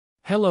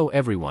Hello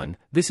everyone,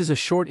 this is a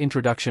short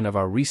introduction of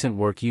our recent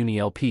work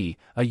UniLP,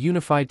 a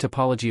unified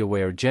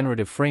topology-aware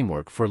generative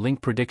framework for link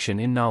prediction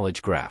in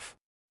knowledge graph.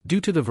 Due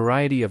to the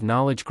variety of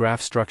knowledge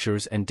graph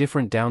structures and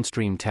different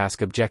downstream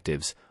task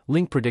objectives,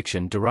 link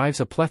prediction derives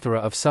a plethora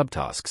of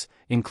subtasks,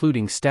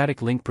 including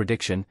static link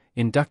prediction,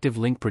 inductive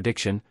link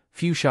prediction,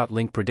 few-shot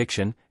link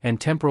prediction, and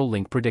temporal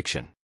link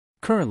prediction.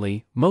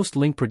 Currently, most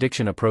link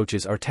prediction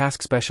approaches are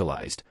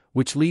task-specialized,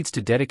 which leads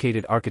to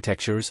dedicated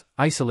architectures,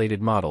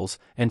 isolated models,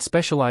 and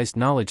specialized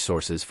knowledge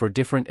sources for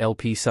different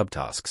LP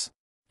subtasks.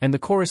 And the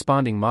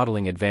corresponding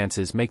modeling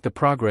advances make the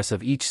progress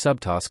of each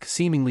subtask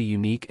seemingly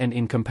unique and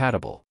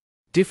incompatible.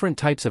 Different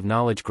types of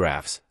knowledge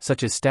graphs,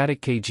 such as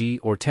static KG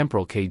or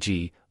temporal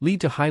KG, lead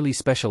to highly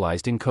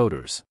specialized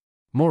encoders.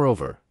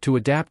 Moreover, to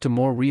adapt to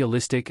more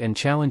realistic and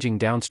challenging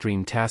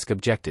downstream task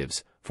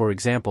objectives, for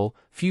example,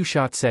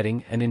 few-shot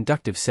setting and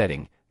inductive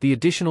setting, the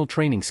additional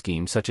training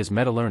scheme such as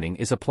meta-learning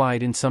is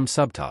applied in some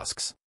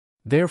subtasks.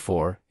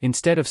 Therefore,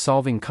 instead of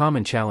solving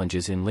common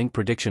challenges in link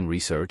prediction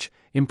research,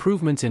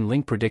 improvements in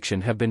link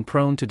prediction have been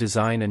prone to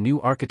design a new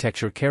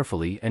architecture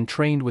carefully and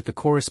trained with the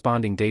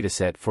corresponding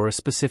dataset for a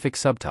specific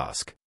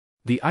subtask.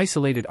 The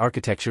isolated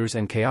architectures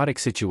and chaotic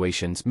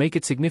situations make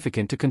it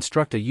significant to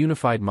construct a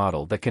unified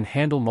model that can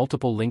handle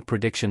multiple link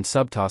prediction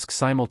subtasks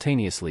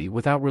simultaneously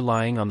without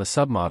relying on the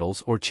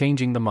submodels or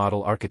changing the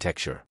model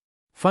architecture.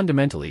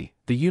 Fundamentally,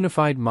 the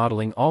unified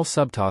modeling all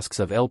subtasks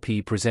of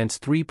LP presents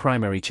three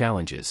primary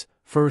challenges.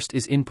 First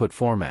is input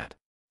format.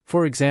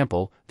 For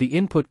example, the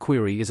input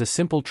query is a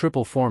simple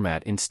triple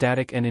format in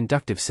static and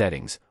inductive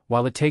settings,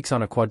 while it takes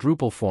on a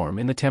quadruple form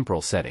in the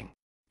temporal setting.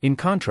 In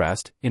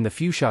contrast, in the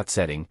few-shot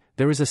setting,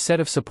 there is a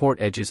set of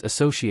support edges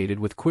associated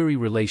with query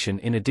relation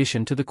in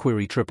addition to the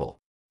query triple.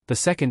 The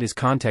second is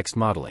context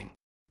modeling.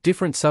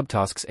 Different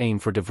subtasks aim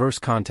for diverse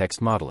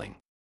context modeling.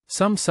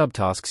 Some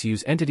subtasks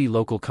use entity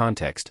local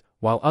context,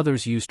 while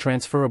others use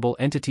transferable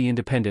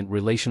entity-independent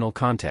relational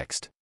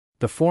context.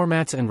 The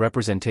formats and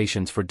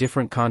representations for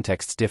different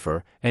contexts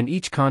differ, and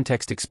each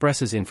context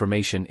expresses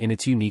information in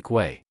its unique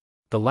way.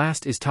 The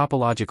last is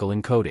topological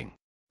encoding.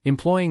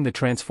 Employing the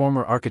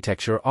transformer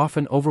architecture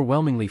often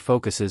overwhelmingly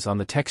focuses on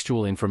the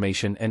textual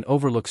information and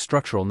overlooks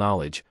structural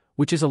knowledge,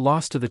 which is a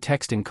loss to the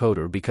text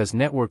encoder because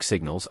network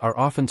signals are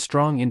often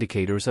strong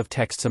indicators of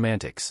text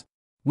semantics.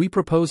 We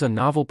propose a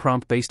novel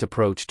prompt-based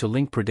approach to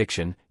link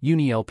prediction,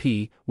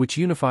 UniLP, which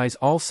unifies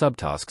all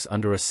subtasks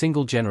under a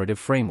single generative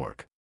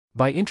framework.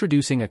 By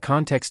introducing a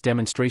context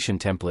demonstration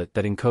template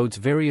that encodes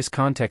various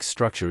context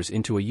structures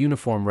into a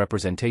uniform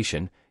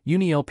representation,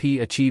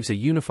 UniLP achieves a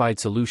unified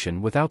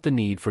solution without the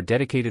need for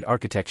dedicated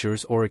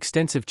architectures or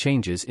extensive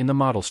changes in the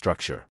model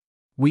structure.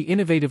 We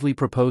innovatively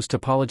propose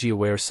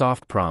topology-aware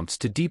soft prompts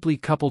to deeply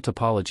couple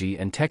topology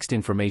and text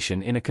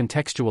information in a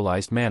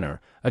contextualized manner,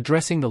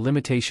 addressing the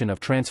limitation of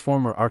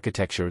transformer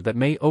architecture that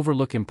may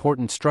overlook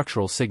important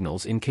structural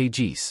signals in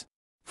KGs.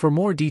 For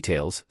more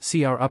details,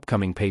 see our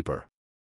upcoming paper.